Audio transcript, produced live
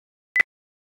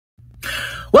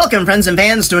Welcome, friends and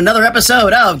fans, to another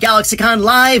episode of GalaxyCon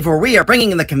Live, where we are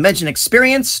bringing the convention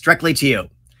experience directly to you.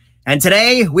 And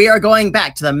today, we are going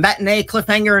back to the matinee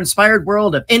cliffhanger-inspired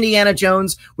world of Indiana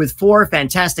Jones with 4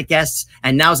 fantastic guests,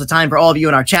 and now's the time for all of you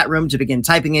in our chat room to begin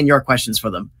typing in your questions for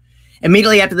them.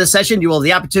 Immediately after this session, you will have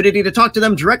the opportunity to talk to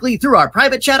them directly through our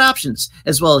private chat options,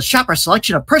 as well as shop our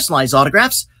selection of personalized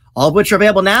autographs, all of which are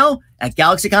available now at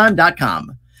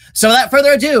GalaxyCon.com. So without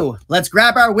further ado, let's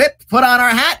grab our whip, put on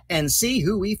our hat, and see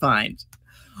who we find.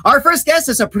 Our first guest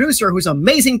is a producer whose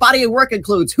amazing body of work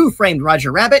includes Who Framed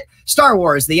Roger Rabbit, Star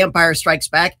Wars, The Empire Strikes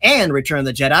Back, and Return of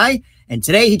the Jedi. And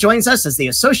today he joins us as the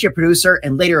associate producer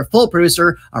and later a full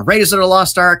producer of Raiders of the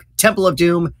Lost Ark, Temple of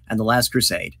Doom, and The Last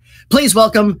Crusade. Please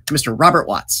welcome Mr. Robert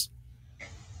Watts.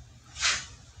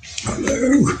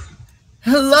 Hello.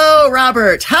 Hello,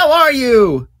 Robert. How are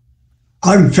you?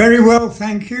 I'm very well,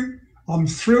 thank you. I'm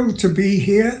thrilled to be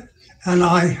here, and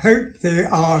I hope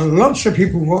there are lots of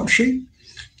people watching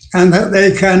and that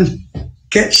they can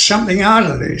get something out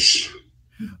of this.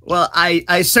 Well,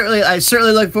 I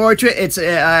certainly look forward to it. It's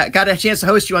got a chance to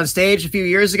host you on stage a few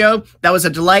years ago. That was a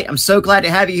delight. I'm so glad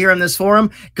to have you here on this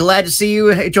forum. Glad to see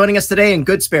you joining us today in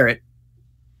good spirit.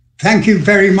 Thank you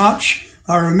very much.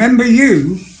 I remember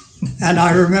you, and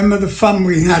I remember the fun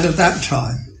we had at that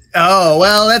time. Oh,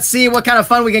 well, let's see what kind of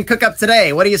fun we can cook up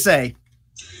today. What do you say?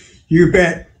 You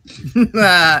bet.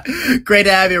 Great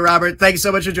to have you, Robert. Thank you so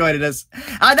much for joining us.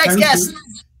 Our next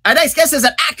guest is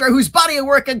an actor whose body of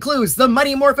work includes The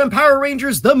Mighty Morphin Power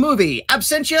Rangers, the movie,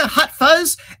 Absentia, Hot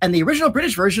Fuzz, and the original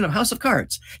British version of House of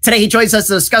Cards. Today, he joins us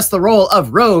to discuss the role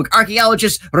of rogue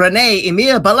archaeologist René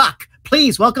Emile Balak.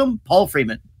 Please welcome Paul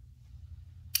Freeman.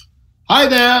 Hi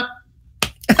there.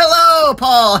 Hello,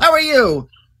 Paul. How are you?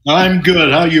 I'm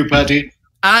good. How are you, Patty?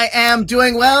 I am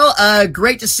doing well.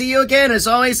 Great to see you again, as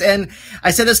always. And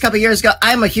I said this a couple of years ago,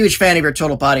 I'm a huge fan of your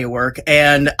total body of work,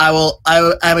 and I'm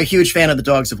a huge fan of the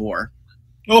Dogs of War.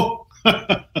 Oh.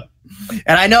 And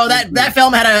I know that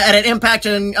film had an impact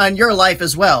on your life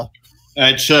as well.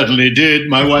 It certainly did.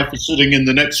 My wife is sitting in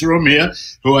the next room here,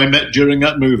 who I met during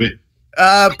that movie.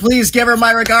 Please give her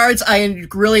my regards. I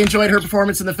really enjoyed her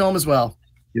performance in the film as well.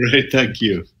 Great, thank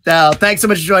you. Thanks so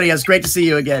much for joining us. Great to see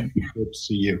you again. Good to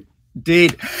see you.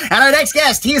 Indeed. And our next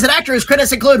guest, he is an actor whose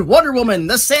credits include Wonder Woman,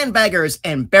 The Sandbaggers,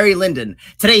 and Barry Lyndon.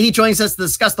 Today, he joins us to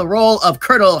discuss the role of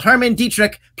Colonel Herman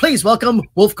Dietrich. Please welcome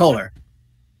Wolf Kohler.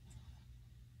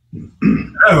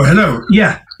 Oh, hello.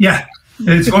 Yeah.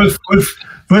 It's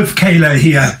Wolf Kahler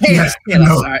here. Yes,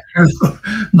 hello.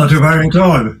 Not to worry at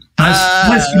all.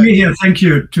 Nice to be here. Thank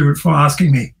you for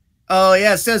asking me. Oh,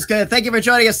 yes, that's good. Thank you for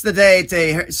joining us today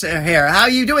here. How are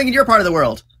you doing in your part of the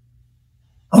world?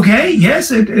 Okay,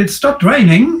 yes, it stopped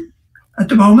raining at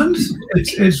the moment.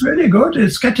 It's really good.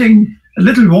 It's getting a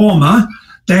little warmer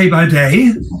day by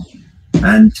day.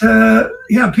 And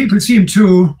yeah, people seem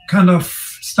to kind of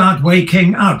start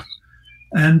waking up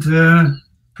and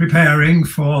preparing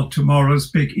for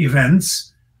tomorrow's big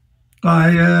events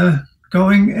by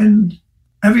going in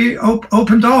every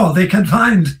open door they can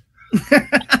find.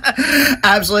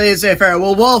 Absolutely, it's fair.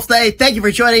 Well, Wolf, thank you for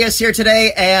joining us here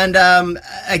today. And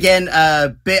again,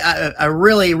 I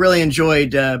really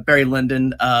enjoyed Barry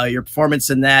Lyndon, your performance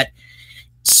in that.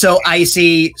 So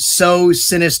icy, so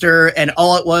sinister, and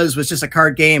all it was just a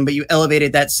card game, but you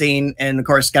elevated that scene, and of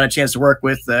course, got a chance to work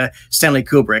with Stanley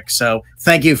Kubrick. So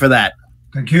thank you for that.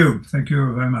 Thank you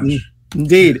very much.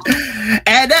 Indeed.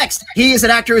 And next, he is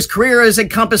an actor whose career has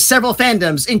encompassed several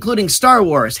fandoms, including Star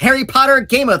Wars, Harry Potter,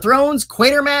 Game of Thrones,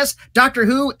 Quatermass, Doctor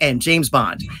Who, and James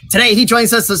Bond. Today, he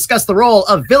joins us to discuss the role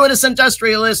of villainous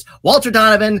industrialist Walter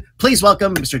Donovan. Please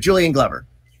welcome Mr. Julian Glover.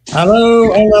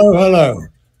 Hello.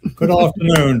 Good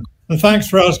afternoon. And thanks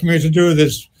for asking me to do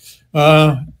this.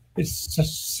 It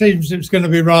seems it's going to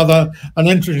be rather an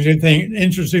interesting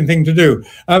thing to do.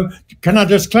 Can I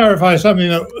just clarify something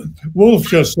that Wolf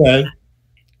just said?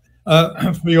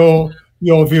 For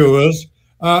your viewers,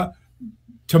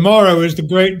 tomorrow is the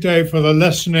great day for the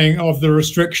lessening of the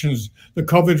restrictions, the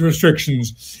COVID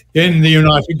restrictions in the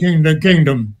United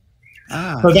Kingdom.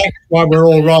 So that's why we're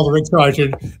all rather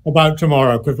excited about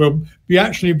tomorrow, because we'll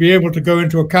actually be able to go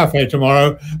into a cafe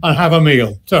tomorrow and have a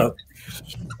meal. So.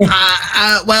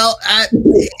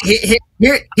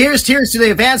 Here's to the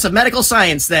advance of medical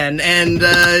science then, and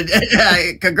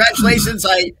congratulations.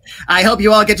 I hope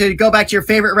you all get to go back to your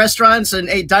favorite restaurants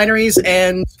and dineries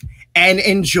and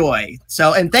enjoy.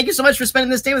 So, and thank you so much for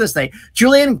spending this day with us today.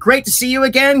 Julian, great to see you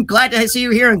again. Glad to see you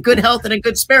here in good health and in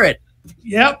good spirit.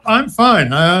 Yep, I'm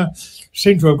fine.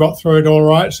 Seem to have got through it all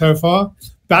right so far.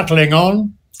 Battling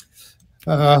on.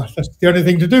 That's the only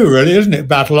thing to do, really, isn't it?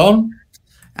 Battle on.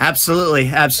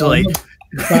 Absolutely.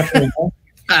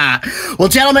 Well,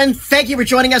 gentlemen, thank you for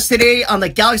joining us today on the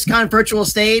GalaxyCon virtual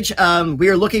stage. We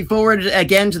are looking forward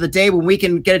again to the day when we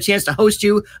can get a chance to host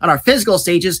you on our physical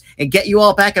stages and get you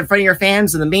all back in front of your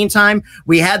fans. In the meantime,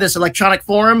 we have this electronic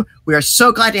forum. We are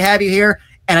so glad to have you here.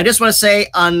 And I just want to say,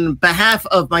 on behalf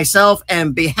of myself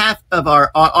and behalf of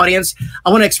our audience,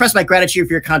 I want to express my gratitude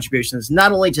for your contributions,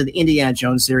 not only to the Indiana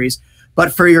Jones series,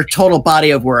 but for your total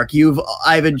body of work.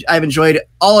 I've enjoyed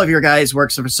all of your guys'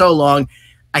 works for so long.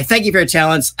 I thank you for your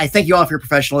talents. I thank you all for your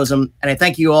professionalism, and I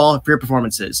thank you all for your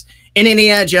performances in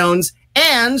Indiana Jones.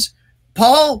 And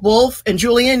Paul, Wolf, and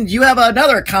Julian, you have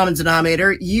another common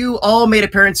denominator. You all made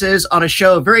appearances on a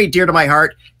show very dear to my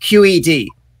heart, QED,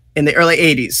 in the early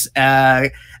 '80s.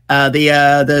 The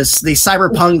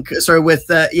cyberpunk sort of with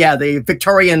the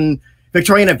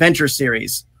Victorian adventure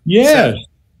series. Yes. So,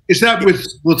 is that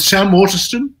with Sam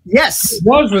Waterston? Yes. It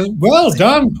was. Well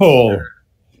done, Paul.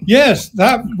 Yes,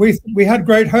 that we had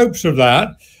great hopes of that.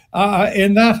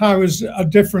 In that, I was a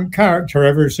different character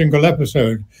every single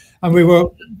episode, and we were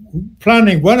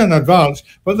planning well in advance.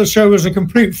 But the show was a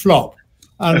complete flop,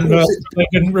 and they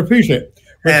didn't repeat it,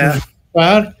 which was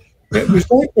bad. It was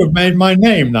going to have made my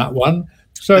name, that one.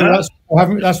 So that's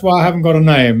why I haven't got a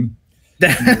name.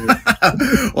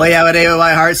 Well, you have a name in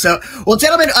my heart. So, well,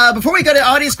 gentlemen, before we go to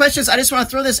audience questions, I just want to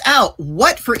throw this out.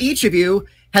 What for each of you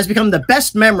has become the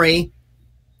best memory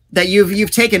that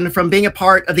you've taken from being a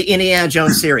part of the Indiana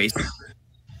Jones series?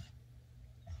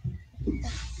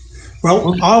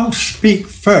 Well, I'll speak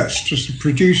first as the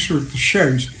producer of the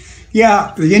shows.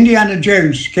 Yeah, the Indiana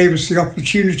Jones gave us the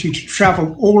opportunity to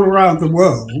travel all around the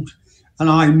world. And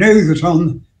I know that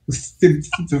on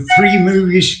the 3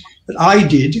 movies that I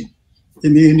did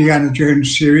in the Indiana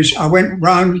Jones series, I went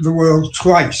around the world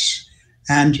twice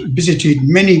and visited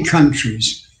many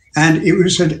countries. And it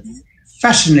was a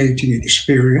fascinating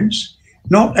experience,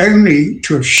 not only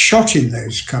to have shot in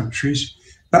those countries,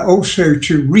 but also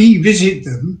to revisit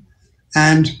them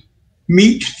and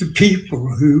meet the people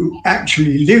who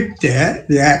actually lived there,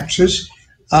 the actors,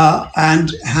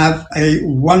 and have a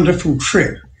wonderful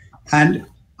trip. And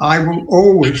I will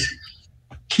always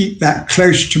keep that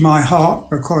close to my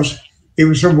heart because it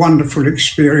was a wonderful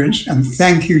experience. And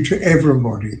thank you to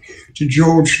everybody, to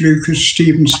George Lucas,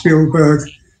 Steven Spielberg,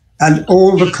 and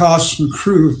all the cast and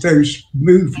crew of those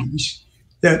movies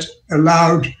that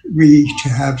allowed me to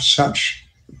have such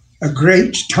a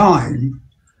great time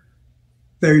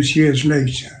those years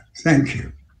later. Thank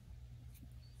you.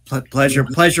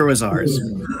 Pleasure was ours.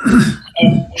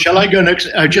 Shall I go next?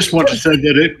 I just want to say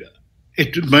that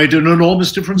it made an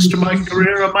enormous difference to my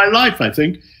career and my life, I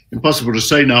think. Impossible to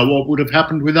say now what would have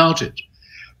happened without it.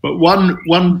 But one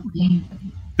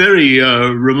very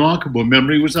remarkable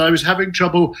memory was I was having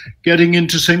trouble getting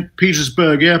into St.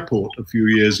 Petersburg Airport a few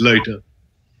years later,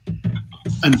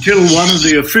 until one of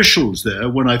the officials there,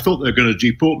 when I thought they were going to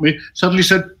deport me, suddenly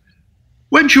said,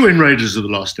 "Weren't you in Raiders of the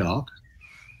Lost Ark?"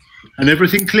 And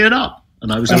everything cleared up,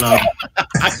 and I was allowed.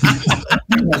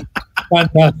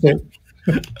 Fantastic.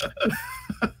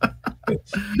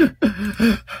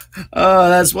 Oh,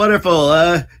 that's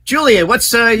wonderful. Julian,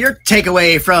 what's your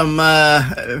takeaway from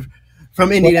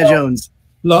Indiana Jones?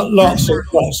 Lots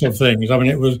of things. I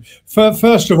mean, it was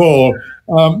first of all,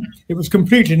 it was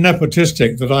completely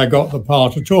nepotistic that I got the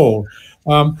part at all.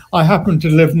 I happened to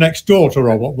live next door to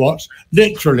Robert Watts,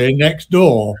 literally next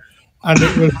door, and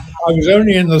I was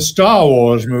only in the Star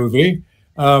Wars movie,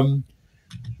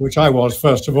 which I was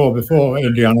first of all before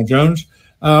Indiana Jones,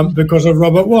 because of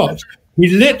Robert Watts. We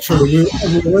literally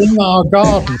we were in our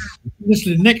garden,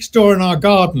 literally next door in our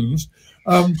gardens,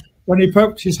 when he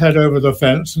poked his head over the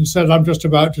fence and said, "I'm just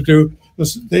about to do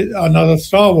another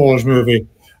Star Wars movie."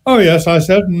 "Oh, yes," I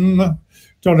said,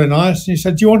 "jolly nice." And he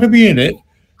said, "Do you want to be in it?"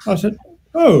 I said,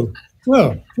 "Oh,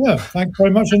 well, yeah, thanks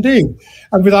very much indeed."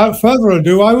 And without further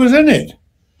ado, I was in it.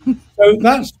 So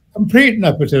that's complete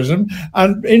nepotism.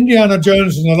 And Indiana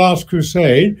Jones and the Last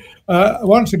Crusade,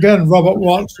 once again, Robert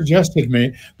Watts suggested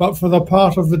me, but for the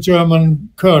part of the German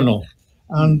colonel,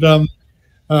 and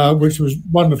which was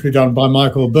wonderfully done by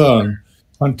Michael Byrne.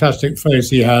 Fantastic face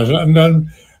he has. And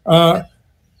then,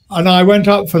 and I went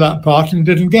up for that part and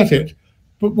didn't get it.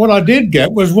 But what I did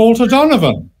get was Walter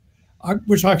Donovan,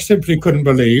 which I simply couldn't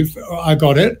believe. I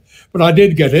got it, but I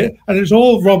did get it, and it's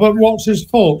all Robert Watts'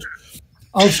 fault.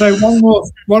 I'll say one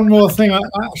more thing.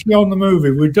 Actually, on the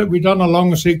movie, we done a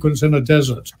long sequence in a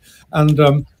desert, and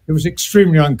it was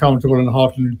extremely uncomfortable and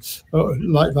hot, and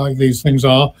like these things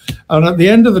are. And at the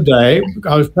end of the day,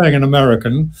 I was playing an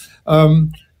American.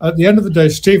 At the end of the day,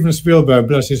 Steven Spielberg,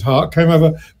 bless his heart, came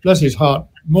over. Bless his heart,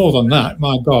 more than that.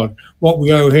 My God, what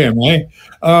we owe him, eh?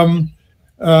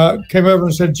 Came over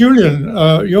and said, "Julian,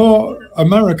 you're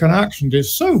American accent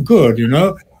is so good, you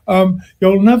know.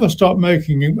 You'll never stop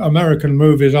making American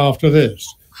movies after this.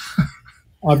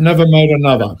 I've never made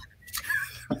another.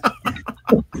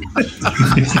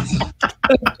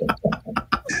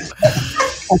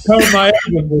 I told my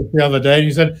agent this the other day, and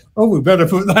he said, "Oh, we better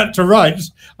put that to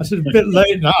rights." I said, "A bit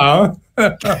late now."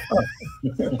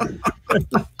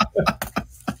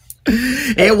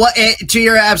 To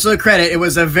your absolute credit, it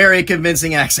was a very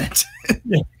convincing accent.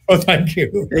 Yeah. Oh, thank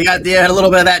you. You had a little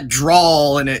bit of that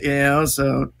drawl in it, you know.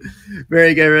 So,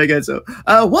 very good, very good. So,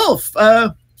 Wolf,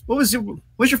 what was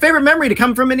your favorite memory to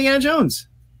come from Indiana Jones?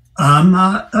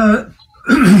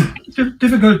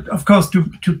 Difficult, of course,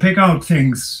 to pick out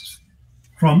things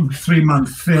from 3-month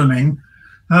filming,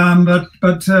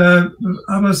 but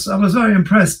I was very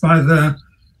impressed by the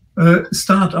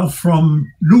start off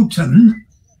from Luton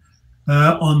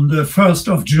on the 1st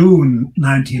of June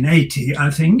 1980, I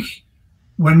think,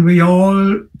 when we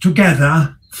all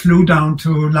together flew down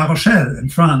to La Rochelle in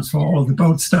France for all the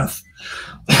boat stuff.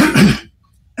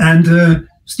 And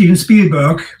Steven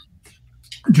Spielberg,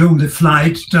 during the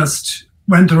flight, just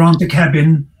went around the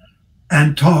cabin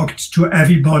and talked to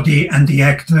everybody and the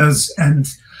actors and,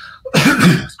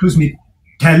 excuse me,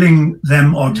 telling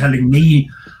them or telling me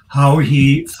how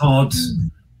he thought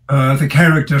the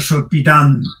character should be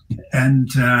done. And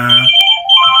I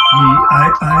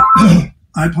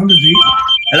apologize.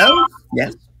 Hello?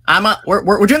 Yes.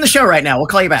 We're doing the show right now. We'll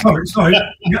call you back. Sorry.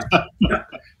 Yeah.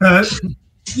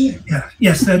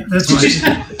 Yes, that's right.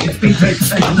 It's been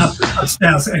taken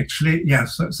upstairs, actually.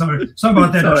 Yes. Sorry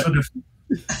about that. I should have.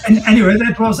 And anyway,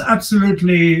 that was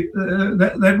absolutely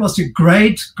that was a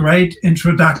great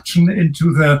introduction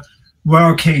into the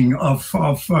working of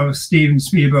Steven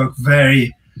Spielberg.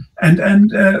 Very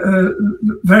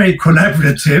very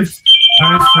collaborative,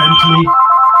 very friendly,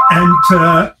 and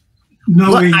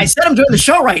knowing. Look, I said I'm doing the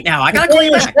show right now. I gotta call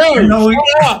you back.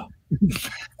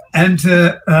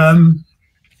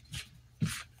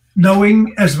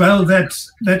 Knowing as well that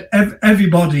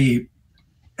everybody,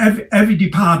 every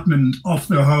department of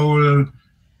the whole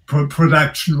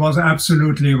production was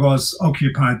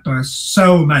occupied by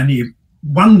so many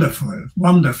wonderful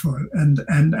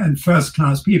and first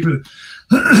class people,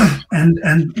 and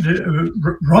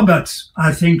Robert,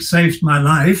 I think, saved my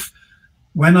life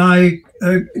when I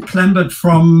clambered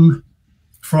from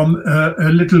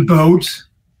a little boat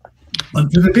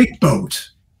onto the big boat.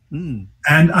 Mm.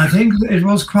 And I think it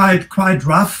was quite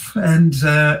rough, and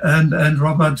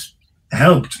Robert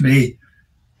helped me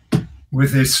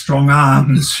with his strong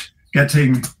arms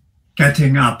getting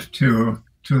up to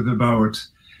the boat,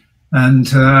 and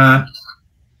I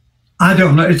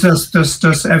don't know. It just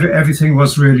everything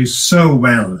was really so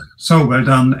well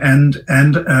done,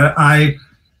 and I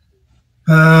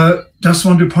just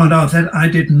want to point out that I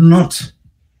did not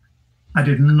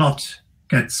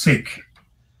get sick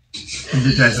in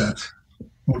the desert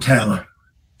hotel.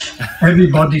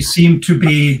 Everybody seemed to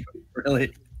be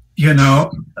really, you know,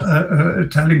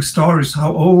 telling stories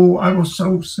how, oh, I was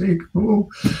so sick. Oh,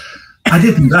 I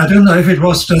didn't. I don't know if it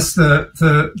was just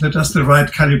the right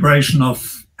calibration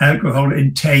of alcohol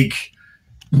intake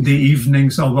in the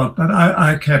evenings or what, but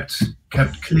I kept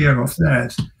clear of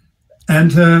that.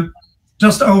 And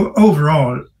just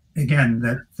overall, again,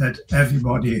 that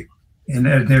everybody in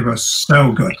there, they were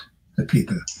so good. The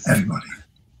people, everybody.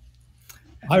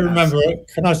 I remember it.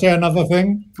 Can I say another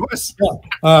thing? Of course.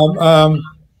 Yeah.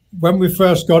 When we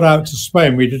first got out to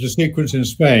Spain, we did a sequence in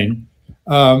Spain,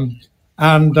 and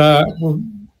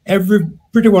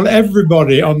pretty well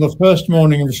everybody on the first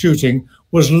morning of the shooting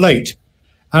was late,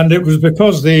 and it was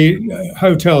because the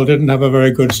hotel didn't have a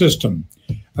very good system.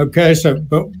 Okay,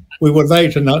 but we were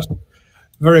late, and that's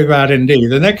very bad indeed.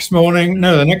 The next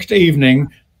evening,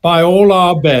 by all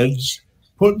our beds,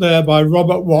 put there by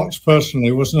Robert Watts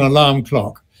personally, was an alarm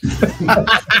clock.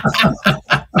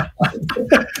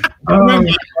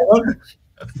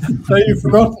 So you've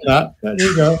forgotten that. There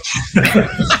you go.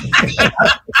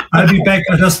 I'll be back.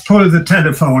 I just pull the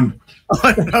telephone.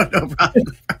 Oh, no problem.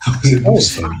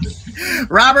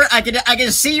 Robert, I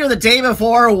can see you the day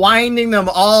before winding them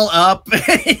all up.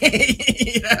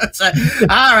 You know, it's like,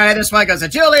 all right, this one goes to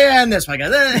Julian, this one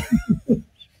goes to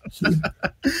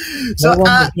So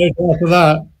after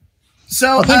that.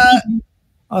 So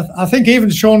I think even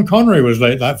Sean Connery was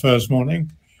late that first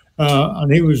morning,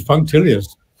 and he was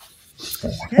punctilious.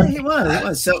 Yeah, he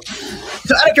was. So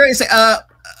out of curiosity,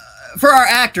 for our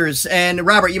actors, and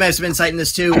Robert, you might have some insight in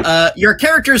this too. Your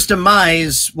character's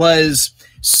demise was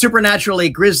supernaturally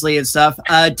grisly and stuff.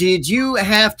 Did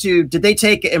they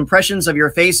take impressions of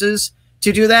your faces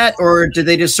to do that, or did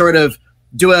they just sort of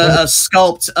do a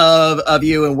sculpt of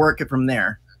you and work it from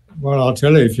there? Well, I'll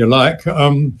tell you if you like.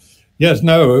 Yes,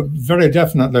 no, very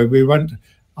definitely. We went.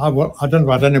 I don't know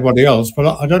about anybody else, but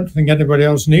I don't think anybody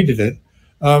else needed it.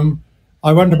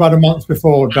 I went about a month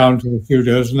before down to the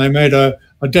studios, and they made a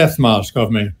death mask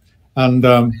of me and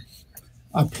a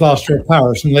plaster of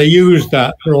Paris, and they used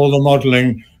that for all the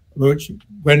modelling, which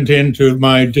went into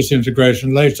my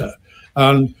disintegration later.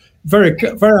 And very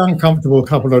uncomfortable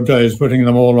couple of days putting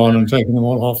them all on and taking them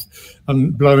all off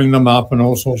and blowing them up and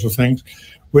all sorts of things,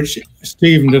 which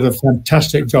Stephen did a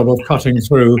fantastic job of cutting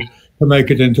through to make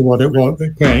it into what it was,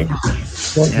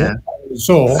 what we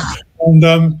saw.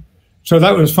 And so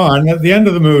that was fine. At the end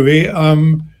of the movie,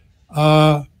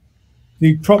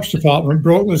 the props department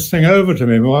brought this thing over to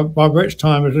me, by which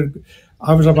time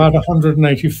I was about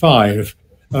 185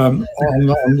 on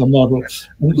the model.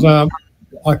 And,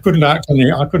 I couldn't act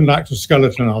a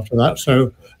skeleton after that,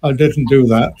 so I didn't do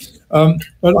that.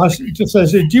 But I just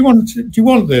said, "Do you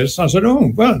want this?" I said,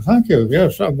 "Oh, well, thank you.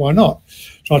 Yes, why not?"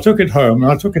 So I took it home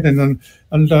and I took it in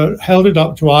and held it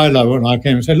up to Isla when I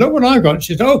came and said, "Look what I got."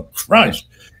 She said, "Oh, Christ,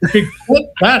 get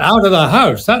that out of the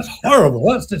house. That's horrible.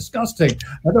 That's disgusting.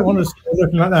 I don't want to stay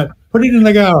looking like that. Put it in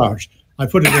the garage." I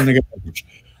put it in the garage.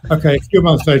 Okay, a few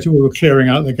months later, we were clearing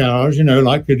out the garage,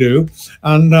 like you do,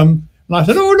 and I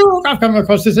said, "Oh, look, I've come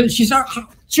across this." She said, "Oh,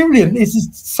 Julian, this is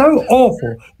so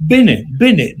awful. Bin it.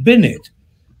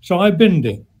 So I binned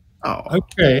it. Oh.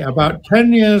 Okay, about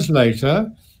 10 years later,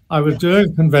 I was doing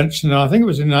a convention, I think it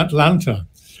was in Atlanta,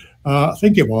 I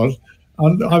think it was,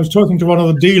 and I was talking to one of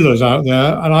the dealers out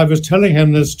there, and I was telling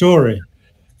him this story,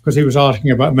 because he was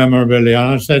asking about memorabilia,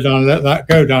 and I said, "I'll let that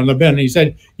go down the bin." He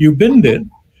said, "You binned it?"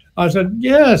 I said,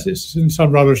 "Yes, it's in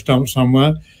some rubbish dump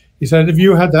somewhere." He said, "If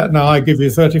you had that now, I'd give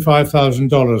you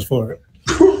 $35,000 for it."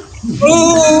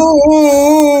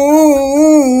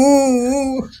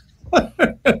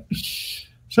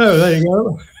 So there you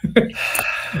go.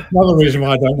 Another reason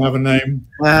why I don't have a name.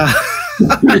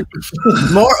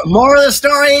 More of the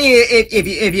story.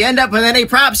 If you end up with any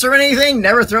props or anything,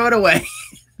 never throw it away.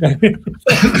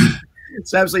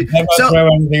 It's absolutely never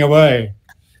throw anything away.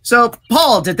 So,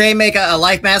 Paul, did they make a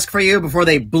life mask for you before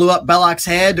they blew up Belloc's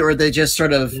head, or they just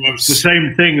sort of? It was the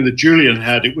same thing that Julian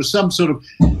had. It was some sort of.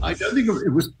 I don't think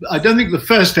the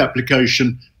first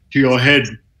application to your head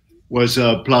was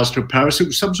plaster of Paris. It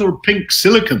was some sort of pink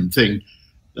silicone thing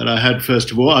that I had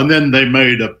first of all, and then they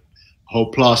made a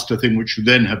whole plaster thing which you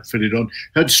then had fitted on.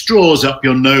 It had straws up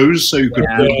your nose so you could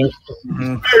breathe.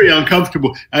 Very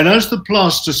uncomfortable. And as the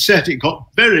plaster set, it got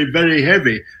very, very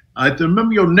heavy. I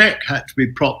remember your neck had to be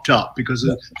propped up because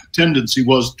the tendency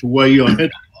was to weigh your head.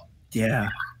 Yeah.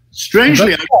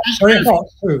 Strangely,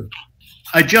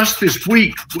 I just this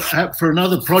week, for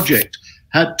another project,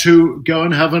 had to go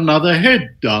and have another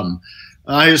head done.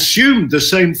 I assumed the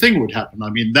same thing would happen.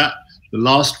 I mean, the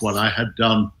last one I had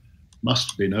done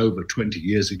must have been over 20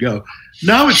 years ago.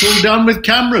 Now it's all done with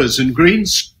cameras and green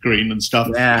screen and stuff.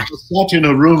 Yeah. I sat in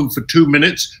a room for 2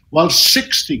 minutes while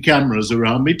 60 cameras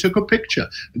around me took a picture.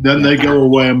 And then they go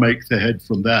away and make the head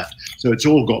from that. So it's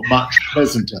all got much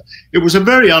pleasanter. It was a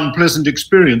very unpleasant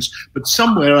experience, but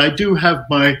somewhere I do have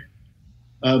my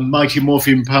Mighty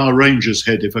Morphin Power Rangers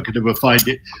head, if I could ever find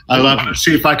it. I'll have to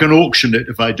see if I can auction it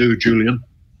if I do, Julian.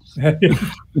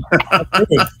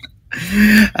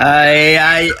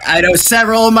 I know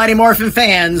several Mighty Morphin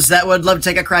fans that would love to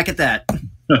take a crack at that.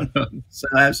 So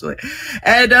absolutely.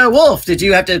 And Wolf, did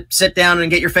you have to sit down and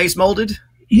get your face molded?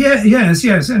 Yes,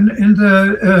 and in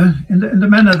the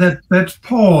manner that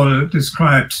Paul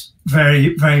described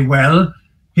very, very well,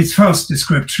 his first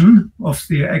description of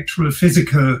the actual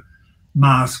physical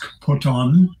mask put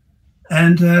on,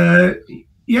 and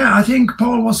I think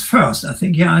Paul was first. I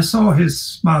think I saw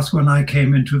his mask when I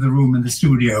came into the room in the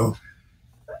studio,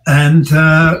 and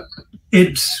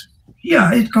it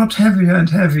got heavier and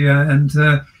heavier, and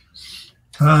the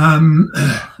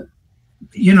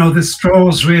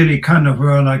straws really kind of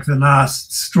were like the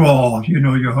last straw.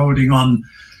 You're holding on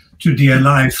to dear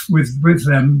life with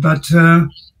them, but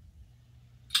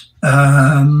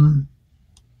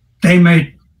they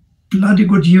made bloody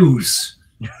good use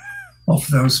of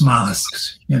those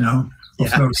masks,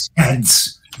 of those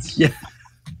heads. Yeah,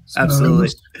 so absolutely.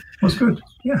 It was good.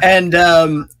 Yeah. And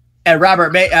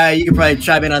Robert, you can probably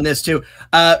chime in on this too.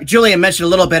 Julian mentioned a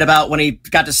little bit about when he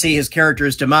got to see his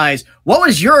character's demise. What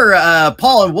was your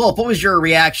Paul and Wolf? What was your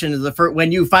reaction to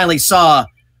when you finally saw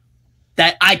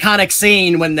that iconic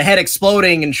scene when the head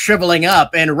exploding and shriveling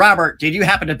up? And Robert, did you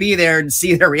happen to be there and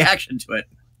see their reaction to it?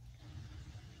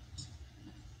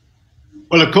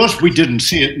 Well, of course, we didn't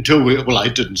see it I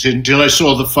didn't see it until I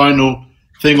saw the final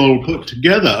thing all put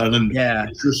together. And then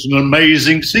it's just an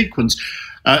amazing sequence.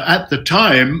 At the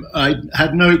time, I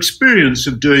had no experience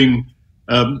of doing.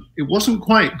 It wasn't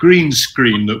quite green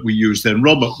screen that we used then.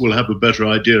 Robert will have a better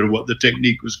idea of what the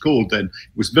technique was called then.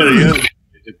 It was very early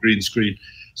green screen.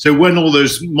 So when all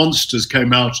those monsters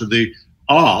came out of the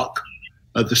ark,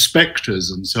 the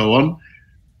spectres and so on,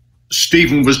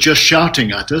 Stephen was just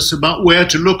shouting at us about where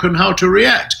to look and how to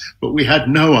react, but we had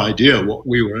no idea what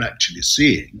we were actually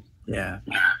seeing. Yeah.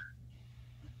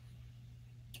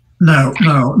 No.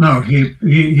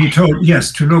 He told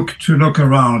yes to look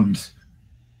around,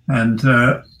 and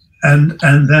then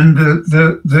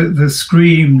the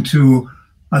scream to.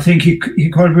 I think he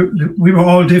called. We were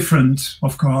all different,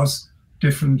 of course,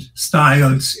 different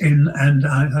styles and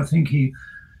I think he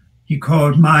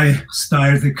called my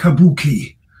style the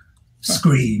kabuki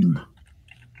scream.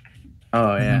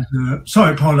 Oh yeah. And,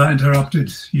 sorry, Paul, I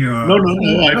interrupted your. No.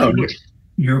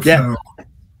 Your yeah. flow.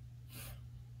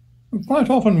 Quite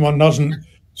often one doesn't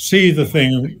see the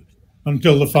thing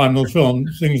until the final film,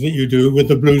 things that you do with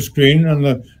the blue screen and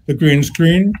the green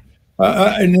screen.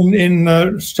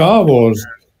 In Star Wars,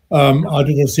 I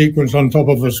did a sequence on top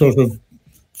of a sort of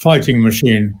fighting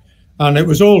machine, and it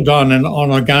was all done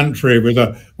on a gantry with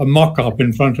a mock-up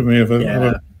in front of me of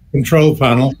a control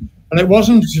panel. And it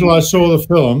wasn't until I saw the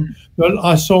film that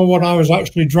I saw what I was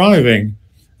actually driving.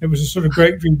 It was a sort of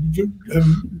great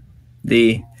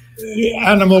The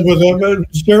animal with a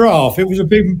giraffe. It was a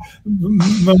big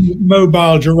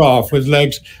mobile giraffe with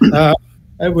legs,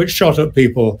 which shot at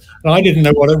people. And I didn't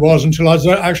know what it was until I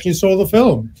actually saw the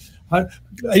film.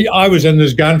 I was in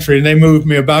this gantry and they moved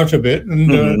me about a bit,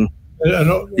 and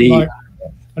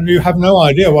you have no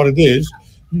idea what it is.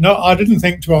 No, I didn't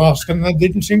think to ask, and they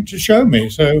didn't seem to show me.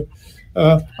 So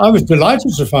I was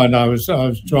delighted to find I was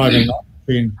driving that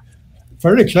machine.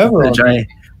 Very clever.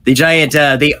 The giant,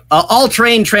 the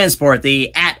all-terrain transport,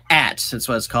 the AT-AT, that's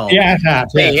what it's called. Yeah,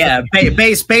 AT-AT. Yeah,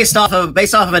 based off of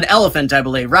an elephant, I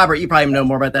believe. Robert, you probably know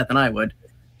more about that than I would.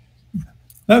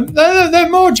 They're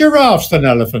more giraffes than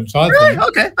elephants, I think.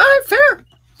 Okay, all right, fair.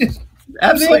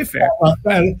 Absolutely fair.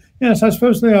 Yes, I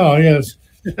suppose they are, yes.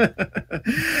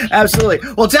 Absolutely.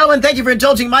 Well, gentlemen, thank you for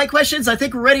indulging my questions. I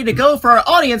think we're ready to go for our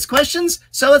audience questions.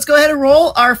 So let's go ahead and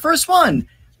roll our first one.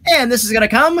 And this is going to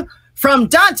come from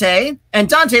Dante. And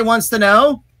Dante wants to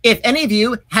know, if any of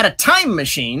you had a time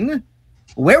machine,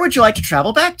 where would you like to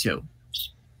travel back to?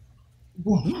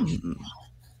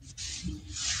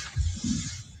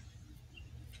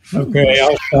 Okay,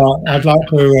 I'll start. I'd like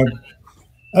to,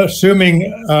 assuming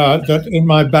that in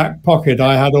my back pocket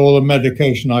I had all the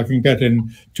medication I can get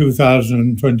in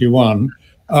 2021,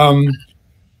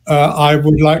 I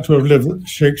would like to have lived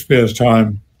Shakespeare's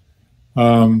time.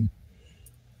 That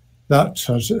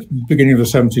was beginning of the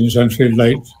 17th century,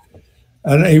 late.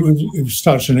 And it was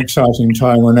such an exciting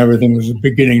time when everything was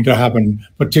beginning to happen,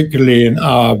 particularly in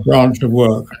our branch of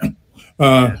work,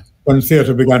 when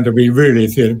theatre began to be really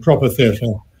theatre, proper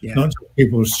theatre. Yeah. Not just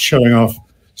people showing off,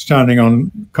 standing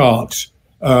on carts,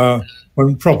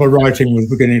 when proper writing was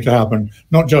beginning to happen,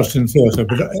 not just in theatre,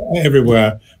 but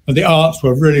everywhere. And the arts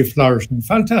were really flourishing.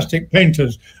 Fantastic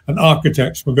painters and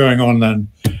architects were going on then.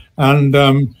 And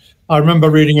I remember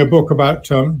reading a book about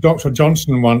Dr.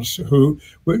 Johnson once,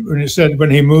 when it said when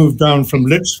he moved down from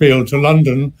Lichfield to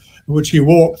London, which he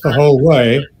walked the whole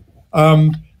way,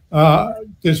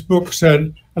 this book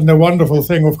said, and the wonderful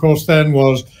thing, of course, then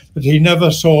was that he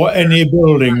never saw any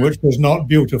building which was not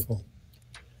beautiful.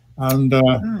 And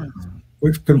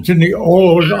which continue, I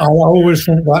always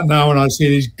think that now when I see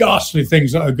these ghastly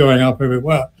things that are going up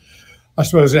everywhere. I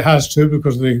suppose it has to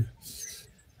because of the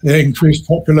increased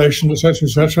population, etc.,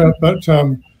 etc. But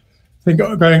I think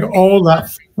going all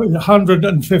that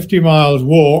 150 miles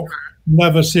walk,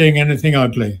 never seeing anything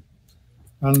ugly.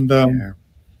 And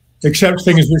except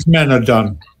things which men had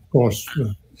done, of course.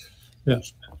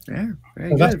 Yes. Yeah,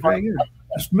 very good. Very good.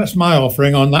 That's my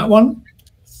offering on that one.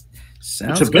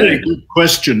 Sounds it's a very good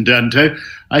question, Dante.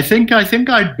 I think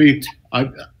I'd be.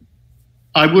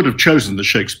 I would have chosen the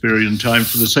Shakespearean time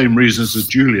for the same reasons as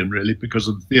Julian, really, because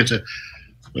of the theatre.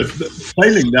 But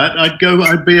failing that, I'd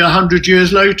be 100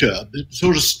 years later, the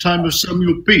sort of time of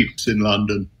Samuel Pepys in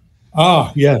London.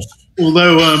 Ah, yes.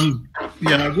 Although,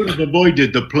 I would have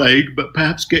avoided the plague, but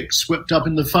perhaps get swept up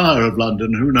in the fire of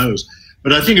London, who knows.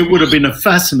 But I think it would have been a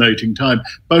fascinating time,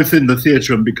 both in the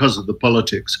theatre and because of the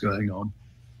politics going on.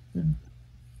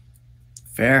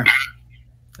 Fair.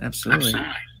 Absolutely.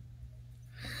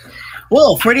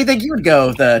 Wolf, where do you think you would go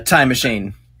with the time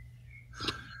machine?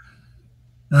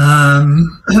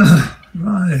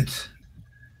 Right.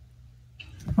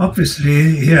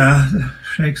 Obviously, the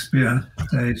Shakespeare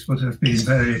days would have been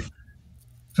very,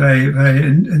 very, very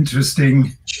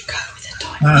interesting.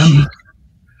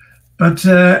 but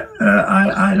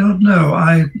I don't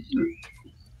know.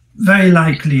 Very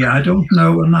likely I don't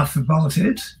know enough about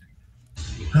it.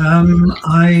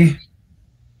 I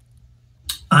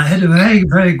had a very,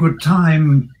 very good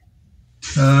time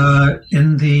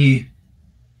in the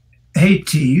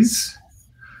 80s,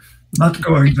 not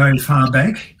going very far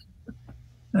back,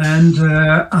 and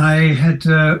I had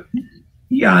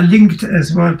linked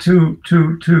as well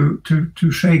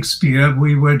to Shakespeare.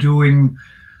 We were doing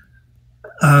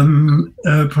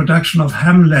a production of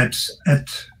Hamlet at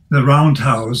the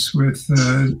Roundhouse with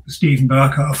Stephen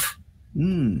Burkhoff.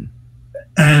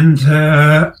 And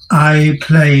I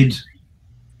played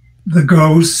the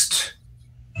Ghost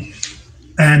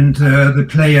and the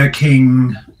Player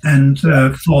King and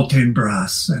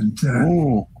Fortinbras and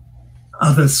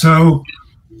others. So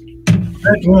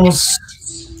that was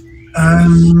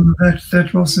that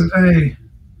was a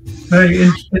very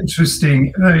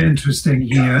interesting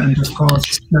year, and of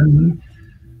course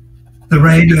the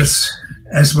Raiders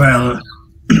as well,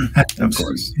 of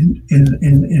course,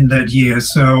 in that year.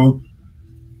 So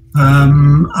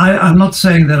I'm not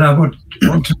saying that I would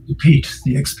want to repeat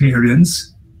the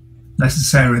experience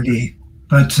necessarily,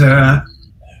 but a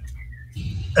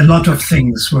lot of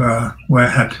things were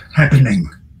happening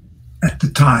at the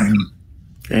time.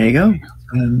 There you go.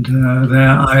 And there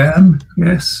I am.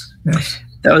 Yes.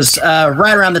 That was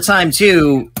right around the time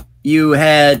too. You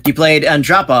played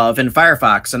Andropov in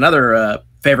Firefox, another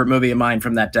favorite movie of mine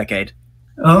from that decade.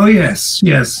 Oh yes.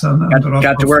 Got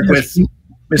to work with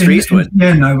Mr. Eastwood. In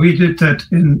Vienna, we did that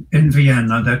in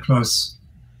Vienna. That was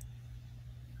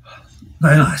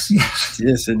very nice.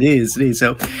 Yes, it is.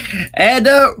 So, and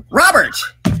Robert,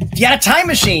 if you had a time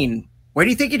machine, where do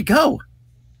you think you'd go?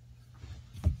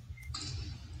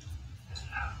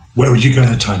 Where would you go in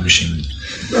a time machine?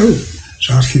 Oh,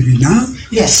 it's asking me now?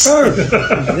 Yes. Oh.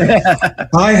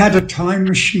 If I had a time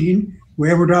machine,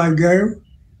 where would I go?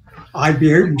 I'd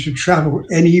be open to travel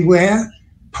anywhere,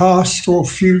 past or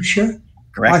future.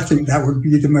 Correct. I think that would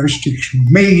be the most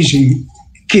amazing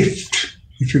gift,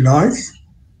 if you like,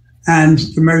 and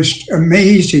the most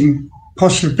amazing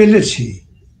possibility.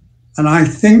 And I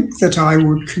think that I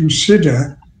would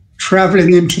consider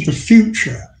traveling into the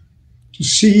future to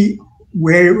see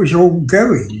where it was all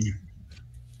going.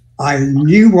 I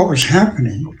knew what was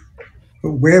happening,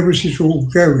 but where was it all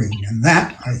going? And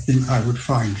that, I think, I would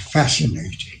find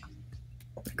fascinating.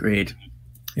 Agreed.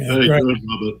 Yeah, very good,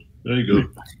 Robert. Very good.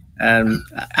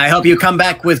 I hope you come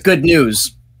back with good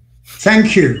news.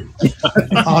 Thank you.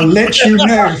 I'll let you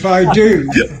know if I do.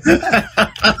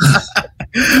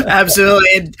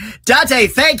 Absolutely. And Dante,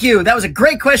 thank you. That was a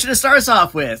great question to start us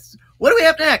off with. What do we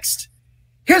have next?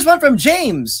 Here's one from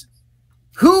James.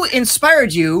 Who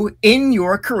inspired you in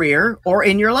your career or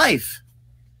in your life?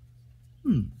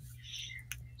 Well,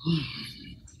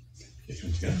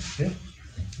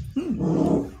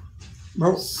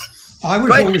 I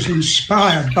was always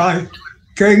inspired by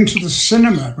going to the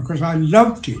cinema because I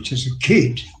loved it as a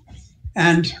kid.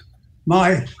 And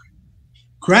my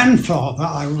grandfather,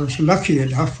 I was lucky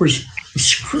enough, was a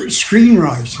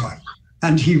screenwriter,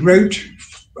 and he wrote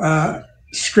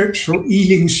scripts for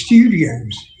Ealing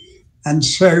Studios. And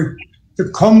so the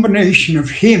combination of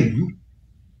him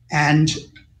and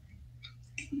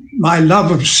my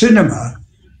love of cinema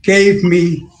gave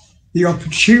me the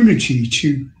opportunity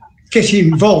to get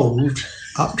involved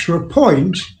up to a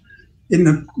point in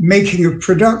the making of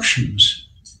productions,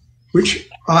 which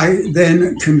I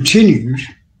then continued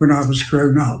when I was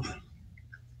grown up.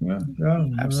 Yeah,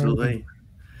 absolutely.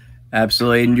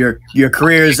 Absolutely. And your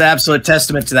career is absolute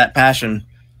testament to that passion.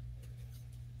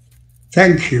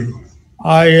 Thank you.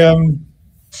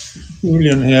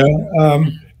 Julian here.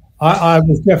 I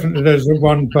was definitely, there's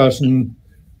one person,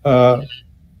 when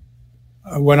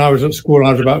I was at school,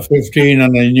 I was about 15,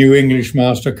 and a new English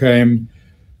master came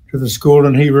to the school,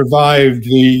 and he revived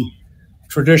the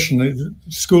tradition. The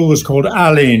school was called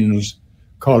Alleyne's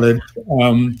College.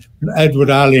 Edward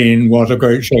Alleyne was a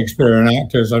great Shakespearean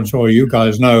actor, as I'm sure you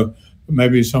guys know, but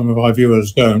maybe some of our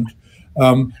viewers don't.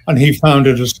 And he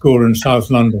founded a school in South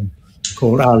London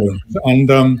called Alleyne's. And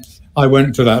I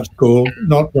went to that school,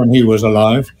 not when he was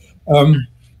alive, when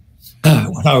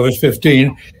I was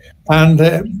 15. And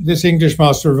this English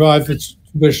master revived its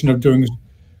tradition of doing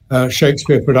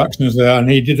Shakespeare productions there. And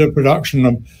he did a production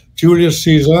of Julius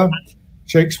Caesar,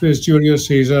 Shakespeare's Julius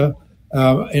Caesar,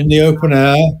 in the open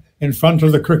air, in front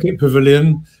of the cricket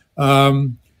pavilion,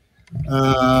 and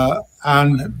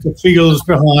the fields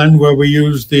behind where we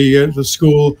used the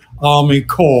school army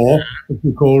corps, as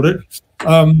we called it.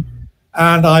 And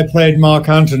I played Mark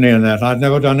Antony in that. I'd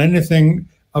never done anything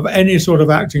of any sort of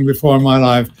acting before in my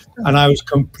life, and I was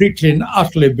completely and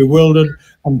utterly bewildered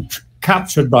and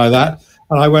captured by that.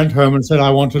 And I went home and said, I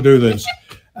want to do this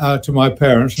to my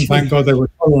parents, and thank God they were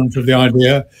tolerant of the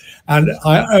idea. And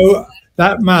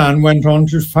that man went on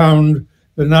to found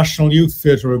the National Youth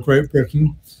Theatre of Great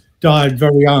Britain, died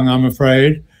very young, I'm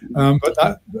afraid,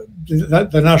 but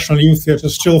the National Youth Theatre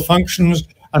still functions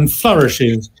and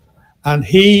flourishes. And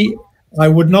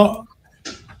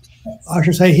I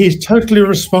should say he's totally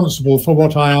responsible for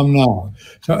what I am now.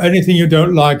 So anything you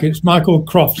don't like, it's Michael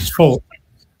Croft's fault.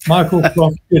 Michael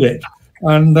Croft did it.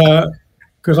 And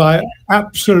because I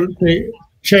absolutely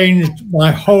changed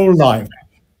my whole life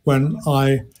when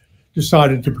I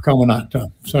decided to become an actor.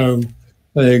 So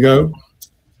there you go.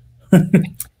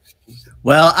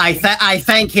 Well, I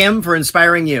thank him for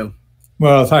inspiring you.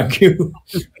 Well, thank you.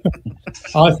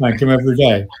 I thank him every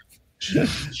day.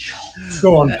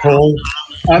 Go on, Paul.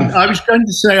 I was going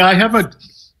to say I've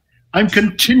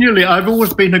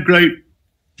always been a great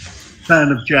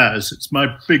fan of jazz. It's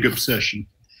my big obsession.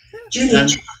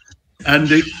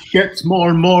 And it gets more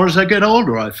and more as I get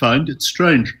older, I find. It's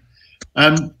strange.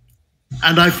 And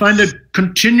I find a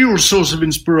continual source of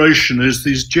inspiration is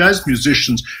these jazz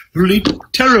musicians who lead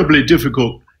terribly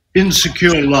difficult,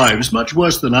 insecure lives, much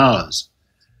worse than ours,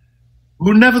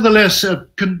 who nevertheless are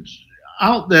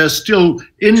out there still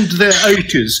in their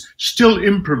 80s, still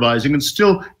improvising and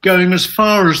still going as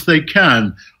far as they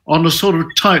can on a sort of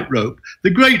tightrope. The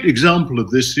great example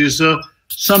of this is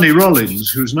Sonny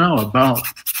Rollins, who's now about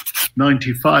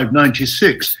 95,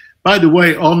 96. By the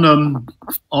way, on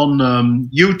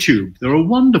YouTube, there are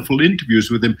wonderful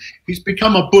interviews with him. He's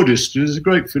become a Buddhist and he's a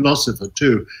great philosopher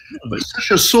too. But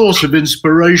such a source of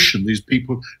inspiration, these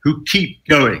people who keep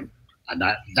going. And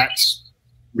that's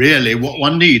really what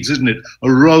one needs, isn't it?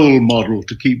 A role model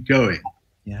to keep going.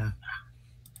 Yeah,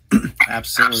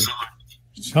 absolutely.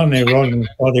 Sonny Rollins'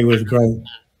 body was great.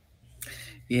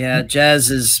 Yeah, jazz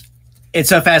it's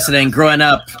so fascinating. Growing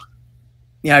up,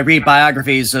 I read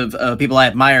biographies of people I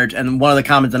admired, and one of the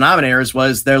common denominators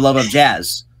was their love of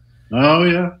jazz. Oh,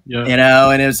 yeah. Yeah.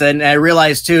 And I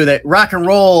realized too that rock and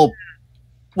roll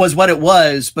was what it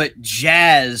was, but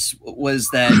jazz was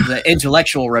the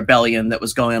intellectual rebellion that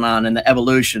was going on in the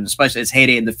evolution, especially its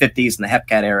heyday in the 50s and the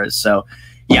Hepcat eras. So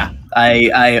yeah,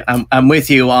 I'm with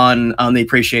you on the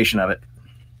appreciation of it.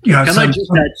 Yeah, Can I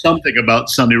just add something about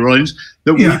Sonny Rollins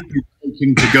that we've been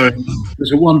thinking to go?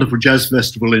 There's a wonderful jazz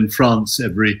festival in France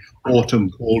every autumn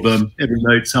called every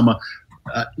late summer,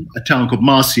 a town called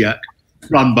Marciac,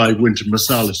 run by Wynton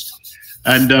Marsalis,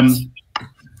 and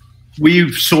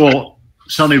we saw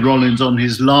Sonny Rollins on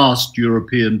his last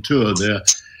European tour there,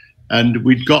 and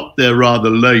we'd got there rather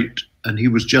late, and he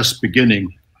was just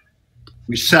beginning.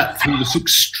 We sat through this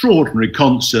extraordinary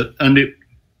concert, and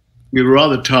we were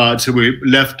rather tired, so we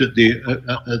left at the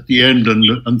end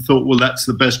and thought, well, that's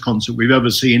the best concert we've ever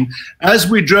seen. As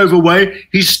we drove away,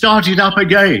 he started up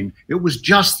again. It was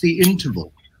just the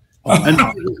interval, and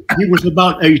he was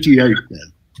about 88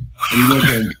 then. And he went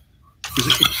in. It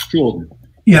was extraordinary.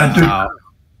 Yeah. Wow.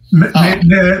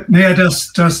 May I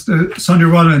just Sonny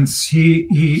Rollins,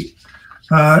 he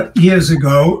years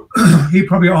ago, he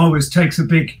probably always takes a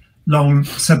big, long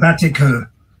sabbatical.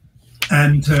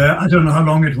 And I don't know how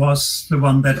long it was, the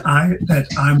one that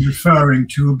I'm referring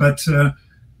to, but the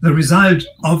result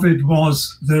of it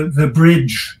was the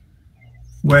bridge,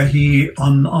 where he,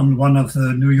 on one of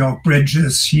the New York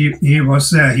bridges, he was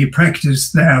there, he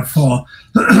practiced there for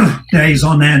days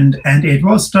on end, and it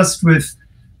was just with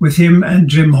him and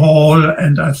Jim Hall,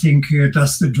 and I think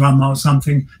just the drummer or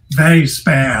something, very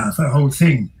spare, the whole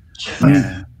thing.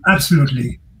 Yeah.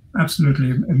 Absolutely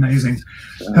amazing.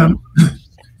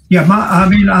 Yeah,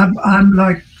 I'm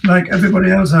like everybody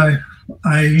else. I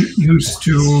used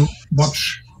to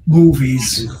watch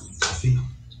movies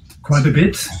quite a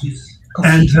bit,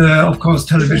 and of course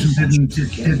television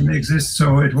didn't exist,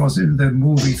 so it was in the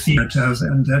movie theaters,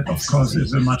 and that of course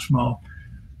is a much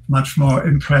more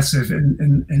impressive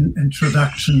in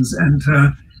introductions. And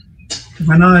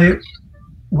when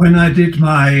I did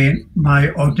my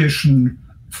audition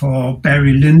for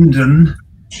Barry Lyndon,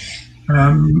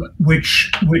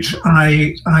 which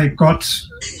I got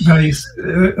very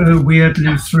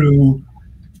weirdly through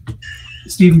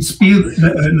Steven Spielberg,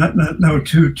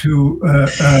 to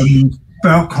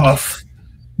Berghoff.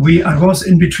 I was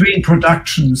in between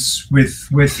productions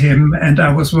with him, and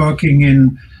I was working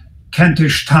in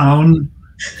Kentish Town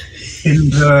in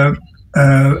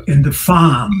the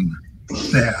farm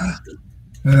there,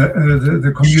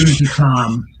 the community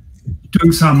farm,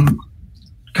 doing some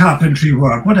carpentry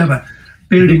work, whatever,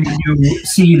 building a new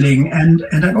ceiling, and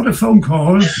I got a phone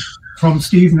call from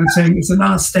Stephen and saying it's the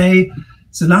last day,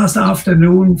 it's the last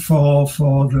afternoon for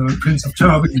the Prince of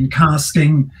Turbine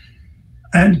casting,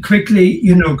 and quickly,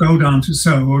 you know, go down to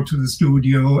Soho to the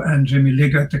studio, and Jimmy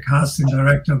Liggett, the casting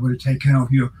director, will take care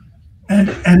of you.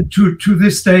 And to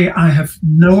this day, I have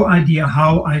no idea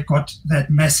how I got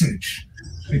that message,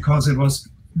 because it was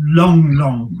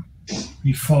long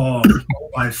before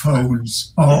mobile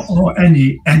phones or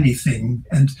anything.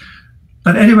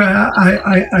 But anyway,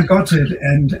 I got it,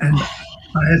 and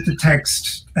I had the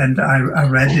text, and I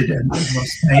read it, and it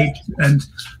was taped, and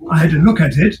I had a look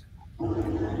at it,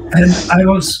 and I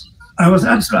was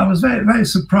very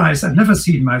surprised. I've never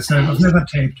seen myself, I've never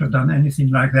taped or done anything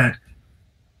like that.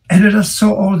 And I just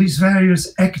saw all these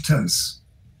various actors,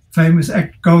 famous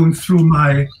going through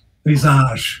my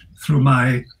visage, through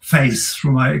my face,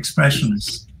 through my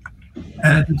expressions.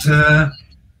 And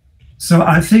so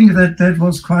I think that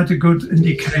was quite a good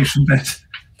indication that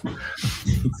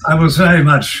I was very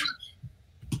much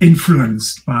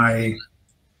influenced by,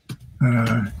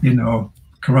 you know,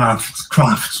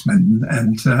 craftsmen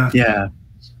and yeah.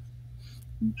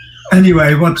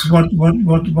 Anyway,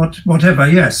 whatever.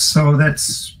 Yes. So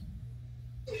that's,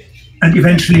 and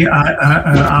eventually,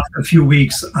 after a few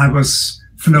weeks, I was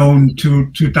flown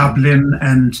to Dublin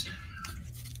and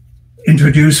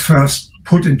introduced first,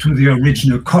 put into the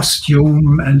original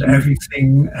costume and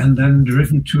everything, and then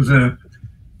driven to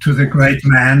the great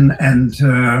man, and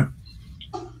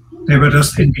they were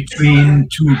just in between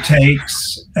two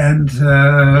takes, and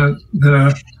the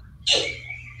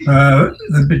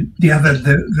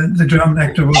German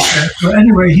actor was there. So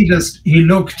anyway, he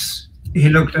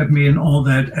looked at me and all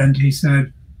that, and he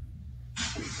said,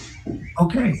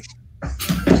 "Okay,"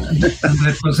 and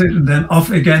that was it. And then off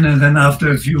again, and then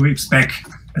after a few weeks back.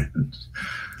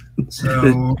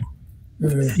 So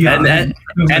yeah,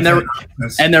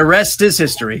 and the rest is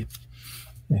history.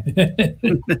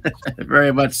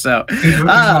 Very much so.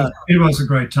 It was a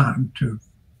great time to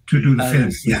do the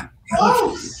film. Yeah.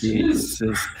 Jesus.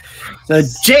 So,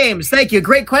 James, thank you.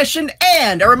 Great question.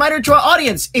 And a reminder to our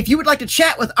audience, if you would like to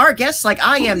chat with our guests like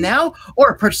I am now,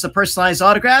 or purchase a personalized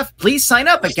autograph, please sign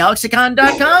up at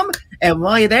galaxycon.com. And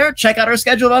while you're there, check out our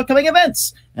schedule of upcoming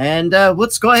events. And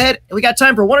let's go ahead. We got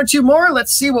time for one or two more.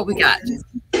 Let's see what we got.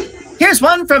 Here's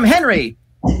one from Henry.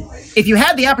 If you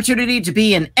had the opportunity to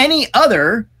be in any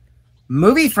other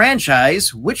movie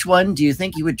franchise, which one do you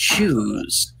think you would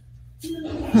choose?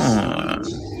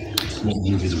 What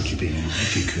movies would you be in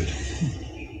if you could?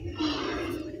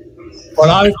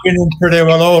 Well, I've been in pretty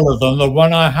well all of them. The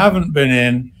one I haven't been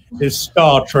in is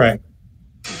Star Trek.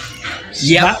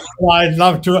 Yeah, that's what I'd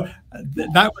love to.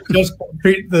 That would just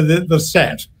complete the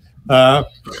set.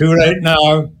 Too late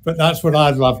now, but that's what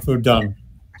I'd love to have done.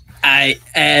 I've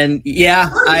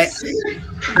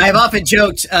often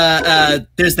joked,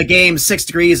 there's the game 6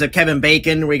 Degrees of Kevin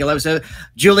Bacon where you can love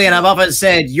Julian, I've often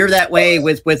said you're that way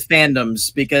with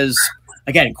fandoms, because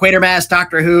again, Quatermass,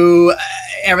 Doctor Who,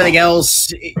 everything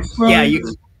else, yeah,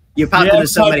 you popped into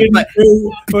so many,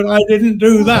 but I didn't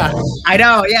do that. I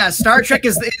know, yeah. Star Trek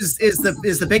is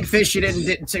the big fish you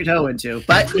didn't toe into,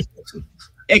 but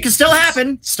it can still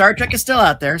happen. Star Trek is still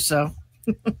out there, so.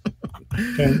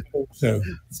 So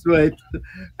sweet.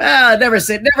 Never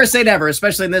say never,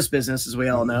 especially in this business, as we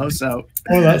all know. So,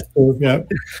 well, that's true. Yeah.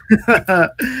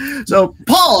 So,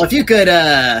 Paul, if you could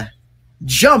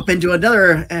jump into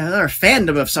another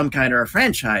fandom of some kind or a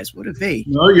franchise, what would it be?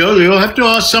 No, you'll have to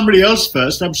ask somebody else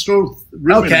first. I'm still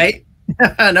okay.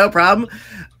 No problem.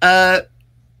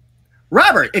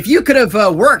 Robert, if you could have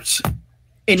worked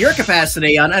in your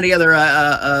capacity on any other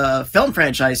film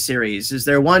franchise series, is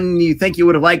there one you think you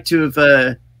would have liked to have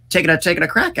taken a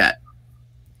crack at?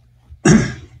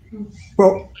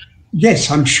 Well, yes,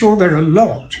 I'm sure there are a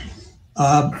lot.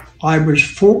 I was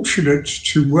fortunate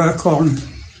to work on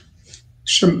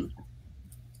some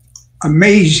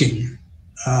amazing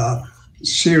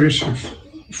series of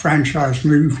franchise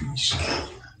movies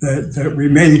that we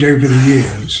made over the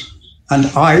years, and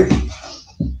I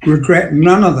regret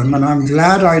none of them, and I'm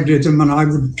glad I did them, and I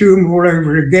would do them all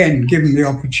over again given the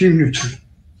opportunity.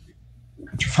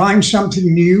 To find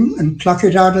something new and pluck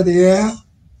it out of the air,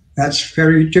 that's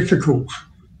very difficult,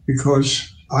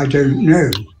 because I don't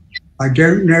know. I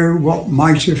don't know what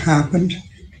might have happened,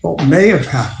 what may have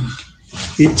happened.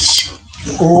 It's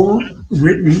all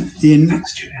written in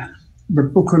the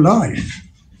book of life.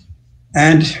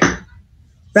 And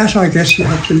that, I guess, you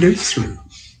have to live through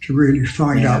to really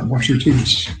find out what it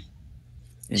is.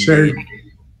 Indeed. So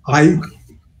I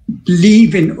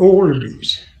believe in all of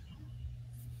it,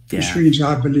 which means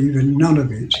I believe in none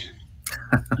of it,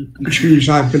 which means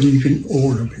I believe in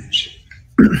all of it.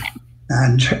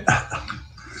 And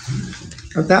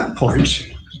at that point,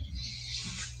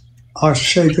 I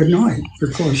say goodnight,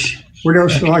 because what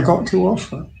else have I got to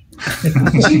offer?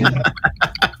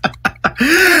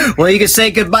 Well, you can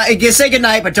say goodbye. You can say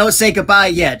goodnight, but don't say goodbye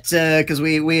yet, because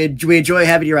we enjoy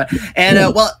having you around.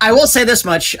 And well, I will say this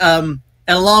much, and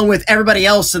along with everybody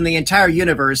else in the entire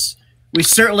universe, we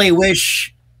certainly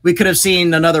wish we could have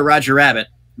seen another Roger Rabbit.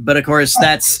 But of course,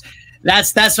 that's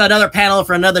another panel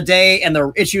for another day, and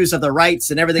the issues of the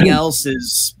rights and everything else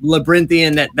is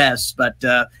labyrinthian at best. But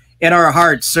in our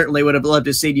hearts, certainly would have loved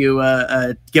to see you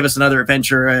give us another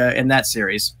adventure in that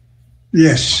series.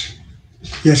 Yes.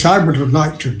 Yes, I would have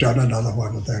liked to have done another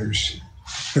one of those.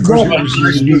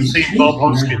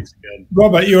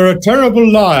 Robert, you're a terrible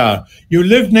liar. You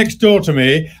lived next door to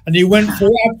me, and you went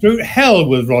through absolute hell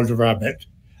with Roger Rabbit.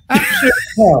 Absolute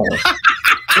hell.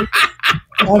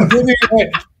 I'm giving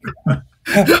it.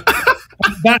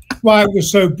 That's why it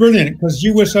was so brilliant, because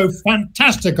you were so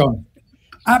fantastic on it.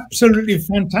 Absolutely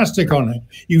fantastic on it.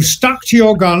 You stuck to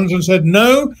your guns and said,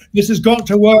 no, this has got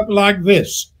to work like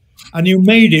this. And you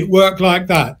made it work like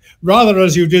that, rather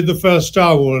as you did the first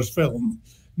Star Wars film.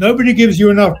 Nobody gives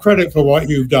you enough credit for what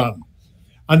you've done.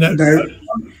 And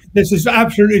this is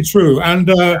absolutely true. And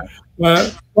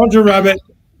Roger Rabbit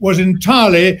was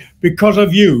entirely because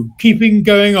of you, keeping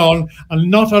going on and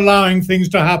not allowing things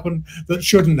to happen that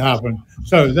shouldn't happen.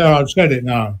 So there, I've said it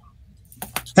now.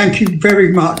 Thank you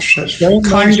very much. That's very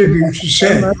kind of you to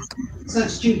say.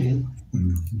 That's Julian.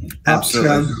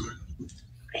 Absolutely.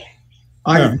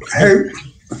 I hope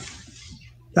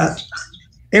that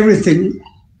everything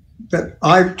that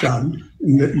I've done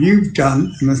and that you've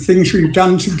done and the things we've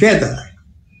done together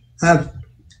have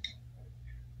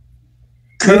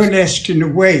coalesced in a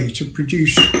way to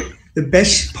produce the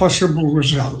best possible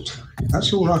result.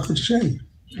 That's all I could say.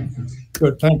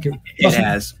 Good, thank you.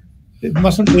 It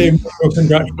mustn't be a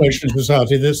congratulations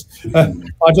society. This, I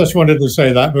just wanted to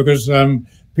say that because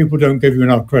people don't give you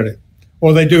enough credit.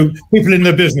 Or they do, people in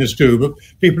the business do, but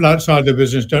people outside the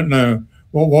business don't know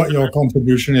what your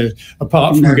contribution is,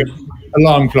 apart from giving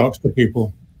alarm clocks to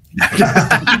people.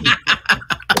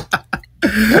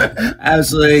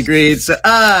 Absolutely agreed. So,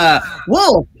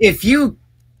 well, if you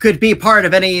could be part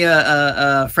of any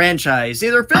franchise,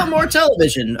 either film or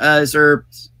television, was there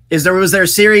a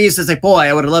series that's like, boy,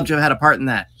 I would have loved to have had a part in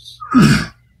that?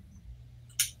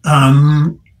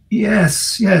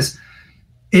 Yes.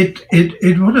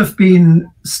 It would have been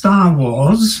Star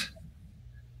Wars,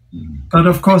 but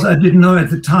of course I didn't know at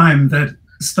the time that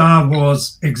Star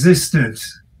Wars existed.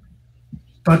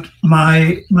 But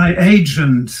my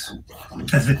agent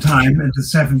at the time, in the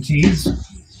 70s,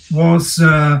 was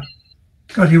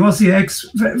he was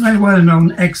the very well-known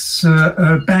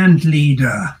band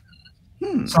leader.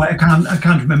 So I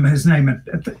can't remember his name at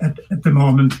the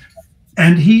moment.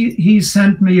 And he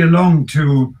sent me along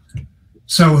to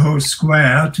Soho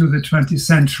Square, to the 20th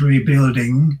Century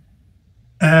building,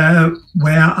 where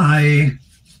I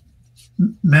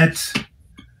met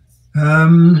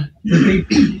the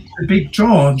big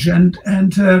George, and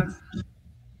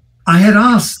I had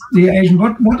asked the agent,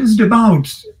 what is it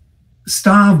about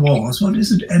Star Wars? What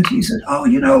is it? And he said,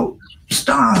 oh,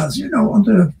 stars, on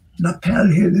the lapel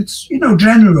here, it's,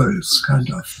 generals,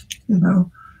 kind of,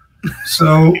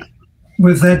 So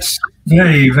with that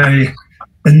very, very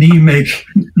anemic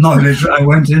knowledge, I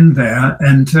went in there,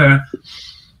 and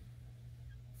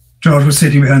George was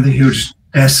sitting behind the huge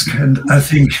desk, and I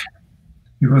think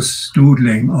he was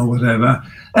doodling or whatever.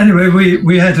 Anyway,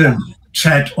 we had a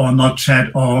chat or not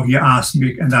chat, or he asked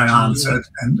me and I answered,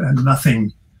 and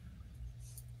nothing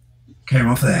came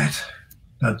of that.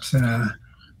 But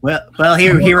well,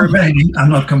 here I'm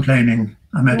not complaining.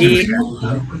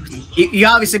 You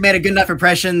obviously made a good enough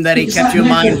impression that he kept you in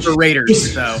mind for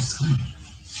Raiders. So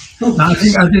I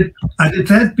think I did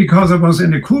that because I was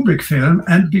in a Kubrick film,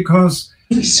 and because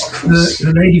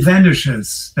the Lady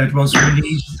Vanishes, that was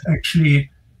released actually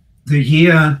the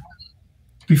year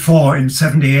before, in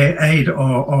 78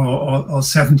 or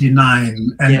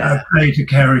 79, and I played a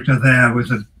character there with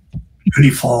a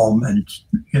uniform and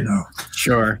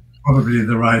sure, probably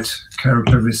the right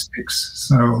characteristics.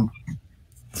 So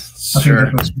I think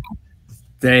that was.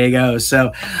 There you go.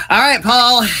 So, all right,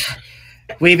 Paul.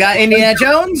 We've got Indiana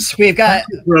Jones. We've got.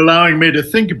 Thank you for allowing me to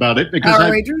think about it,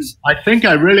 because I think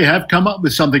I really have come up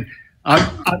with something. I'm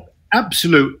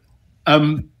absolute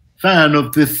fan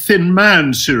of the Thin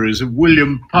Man series of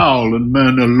William Powell and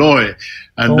Myrna Loy,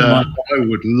 and I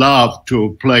would love to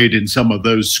have played in some of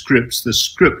those scripts. The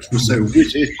scripts were so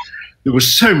witty. There were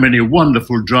so many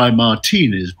wonderful dry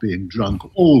martinis being drunk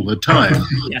all the time.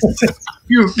 Yes.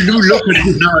 You look at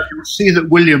it now, you'll see that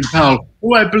William Powell,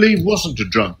 who I believe wasn't a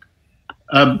drunk,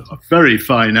 a very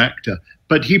fine actor,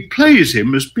 but he plays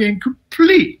him as being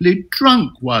completely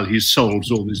drunk while he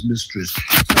solves all these mysteries.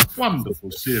 It's a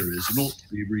wonderful series and ought to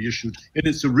be reissued in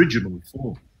its original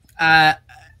form.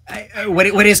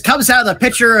 When he comes out of the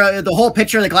picture, the whole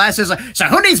picture of the glasses, so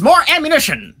who needs more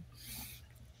ammunition?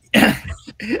 Yeah,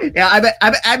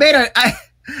 I made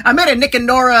a Nick and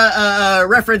Nora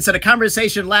reference at a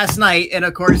conversation last night, and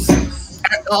of course,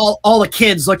 all the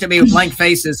kids looked at me with blank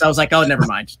faces. I was like, "Oh, never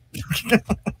mind."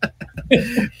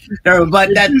 No, but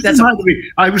that's.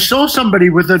 I saw somebody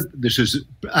with a. This is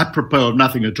apropos of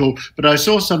nothing at all, but I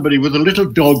saw somebody with a little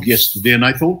dog yesterday, and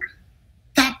I thought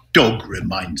that dog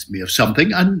reminds me of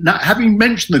something. And now, having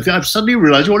mentioned the thing, I've suddenly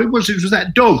realised what it was. It was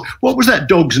that dog. What was that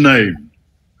dog's name?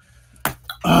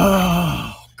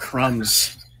 Oh,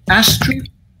 crumbs. Astrid?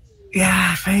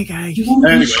 Yeah, I think I.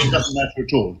 Anyway, it doesn't matter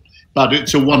at all. But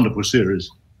it's a wonderful series.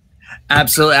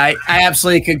 Absolutely. I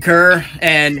absolutely concur.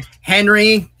 And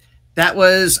Henry, that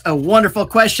was a wonderful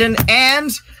question.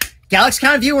 And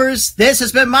GalaxyCon viewers, this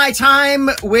has been my time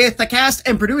with the cast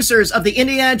and producers of the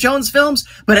Indiana Jones films,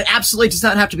 but it absolutely does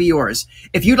not have to be yours.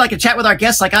 If you'd like to chat with our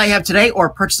guests like I have today or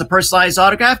purchase a personalized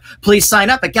autograph, please sign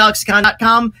up at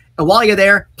galaxycon.com. And while you're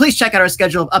there, please check out our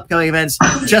schedule of upcoming events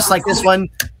just like this one.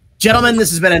 Gentlemen, this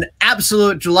has been an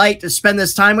absolute delight to spend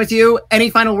this time with you.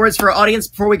 Any final words for our audience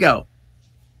before we go?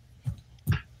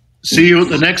 See you at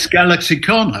the next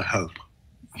GalaxyCon, I hope.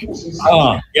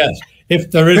 Ah, yes,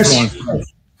 if there is one.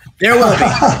 There will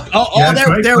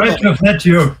be. There will be. Met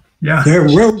you. Yeah. There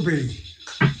will be.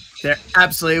 There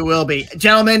absolutely will be.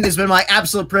 Gentlemen, it's been my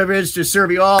absolute privilege to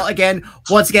serve you all.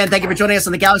 Once again, thank you for joining us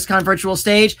on the GalaxyCon virtual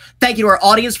stage. Thank you to our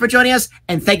audience for joining us.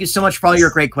 And thank you so much for all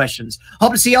your great questions.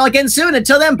 Hope to see you all again soon.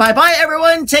 Until then, bye-bye,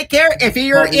 everyone. Take care. If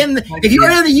you're in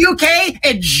the UK,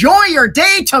 enjoy your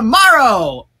day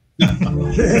tomorrow.